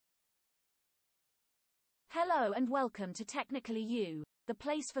Hello and welcome to Technically You, the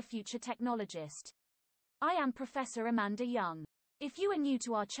place for future technologist. I am Professor Amanda Young. If you are new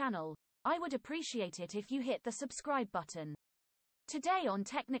to our channel, I would appreciate it if you hit the subscribe button. Today on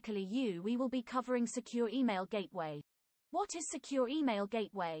Technically You we will be covering Secure Email Gateway. What is Secure Email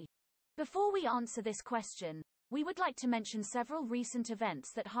Gateway? Before we answer this question, we would like to mention several recent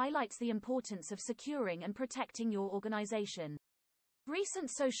events that highlights the importance of securing and protecting your organization. Recent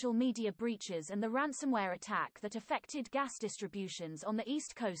social media breaches and the ransomware attack that affected gas distributions on the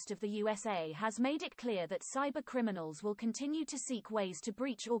east coast of the USA has made it clear that cyber criminals will continue to seek ways to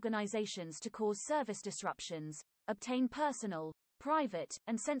breach organizations to cause service disruptions, obtain personal, private,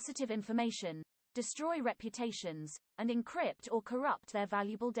 and sensitive information, destroy reputations, and encrypt or corrupt their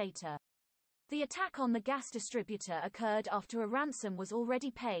valuable data. The attack on the gas distributor occurred after a ransom was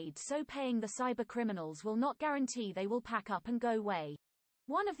already paid, so paying the cyber criminals will not guarantee they will pack up and go away.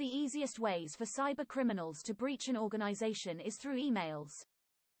 One of the easiest ways for cyber criminals to breach an organization is through emails.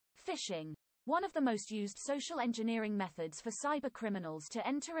 Phishing. One of the most used social engineering methods for cyber criminals to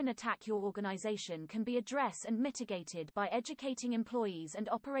enter and attack your organization can be addressed and mitigated by educating employees and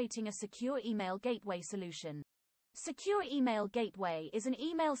operating a secure email gateway solution. Secure Email Gateway is an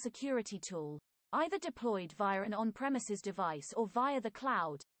email security tool, either deployed via an on-premises device or via the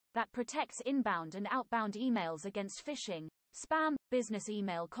cloud, that protects inbound and outbound emails against phishing, spam, business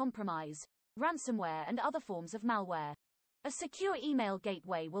email compromise, ransomware and other forms of malware. A secure email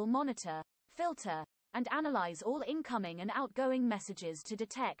gateway will monitor, filter, and analyze all incoming and outgoing messages to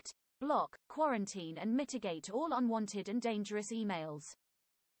detect, block, quarantine and mitigate all unwanted and dangerous emails.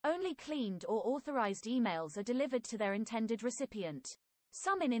 Only cleaned or authorized emails are delivered to their intended recipient.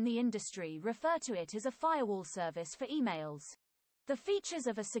 Some in the industry refer to it as a firewall service for emails. The features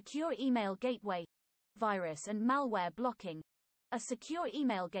of a secure email gateway: virus and malware blocking. A secure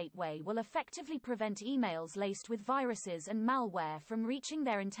email gateway will effectively prevent emails laced with viruses and malware from reaching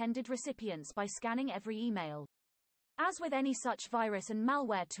their intended recipients by scanning every email. As with any such virus and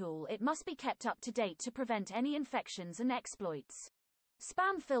malware tool, it must be kept up to date to prevent any infections and exploits.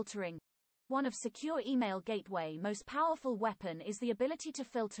 Spam filtering. One of Secure Email Gateway's most powerful weapon is the ability to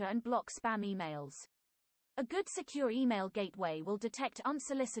filter and block spam emails. A good secure email gateway will detect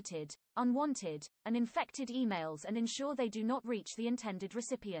unsolicited, unwanted, and infected emails and ensure they do not reach the intended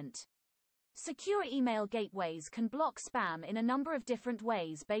recipient. Secure email gateways can block spam in a number of different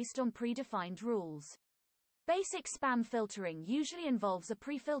ways based on predefined rules. Basic spam filtering usually involves a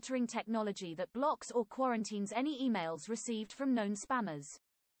pre-filtering technology that blocks or quarantines any emails received from known spammers.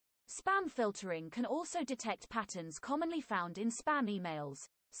 Spam filtering can also detect patterns commonly found in spam emails,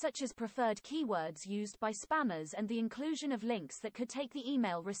 such as preferred keywords used by spammers and the inclusion of links that could take the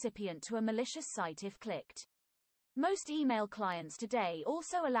email recipient to a malicious site if clicked. Most email clients today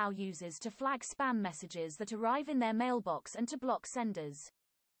also allow users to flag spam messages that arrive in their mailbox and to block senders.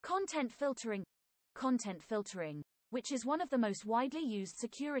 Content filtering. Content filtering, which is one of the most widely used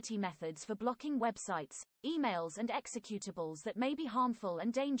security methods for blocking websites, emails and executables that may be harmful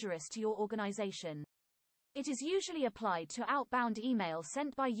and dangerous to your organization. It is usually applied to outbound email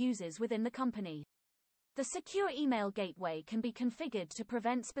sent by users within the company. The secure email gateway can be configured to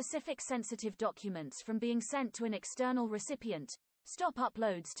prevent specific sensitive documents from being sent to an external recipient, stop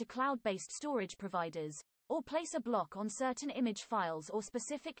uploads to cloud-based storage providers, or place a block on certain image files or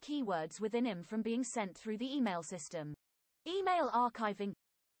specific keywords within them from being sent through the email system. Email archiving.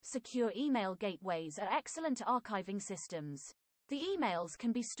 Secure email gateways are excellent archiving systems. The emails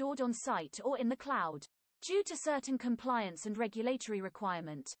can be stored on site or in the cloud. Due to certain compliance and regulatory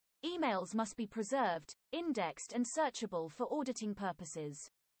requirement, emails must be preserved, indexed and searchable for auditing purposes.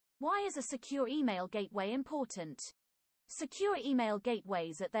 Why is a secure email gateway important? Secure email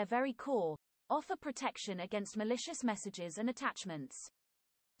gateways at their very core offer protection against malicious messages and attachments.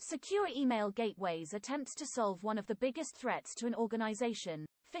 Secure email gateways attempts to solve one of the biggest threats to an organization: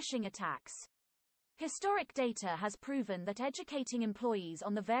 phishing attacks. Historic data has proven that educating employees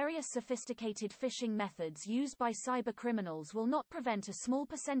on the various sophisticated phishing methods used by cyber criminals will not prevent a small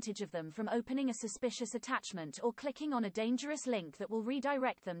percentage of them from opening a suspicious attachment or clicking on a dangerous link that will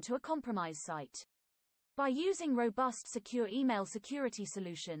redirect them to a compromised site. By using robust secure email security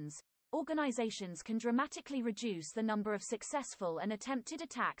solutions, organizations can dramatically reduce the number of successful and attempted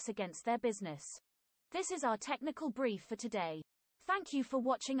attacks against their business. This is our technical brief for today. Thank you for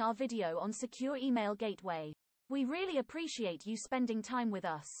watching our video on Secure Email Gateway. We really appreciate you spending time with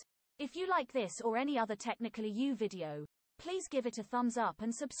us. If you like this or any other Technically You video, please give it a thumbs up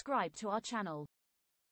and subscribe to our channel.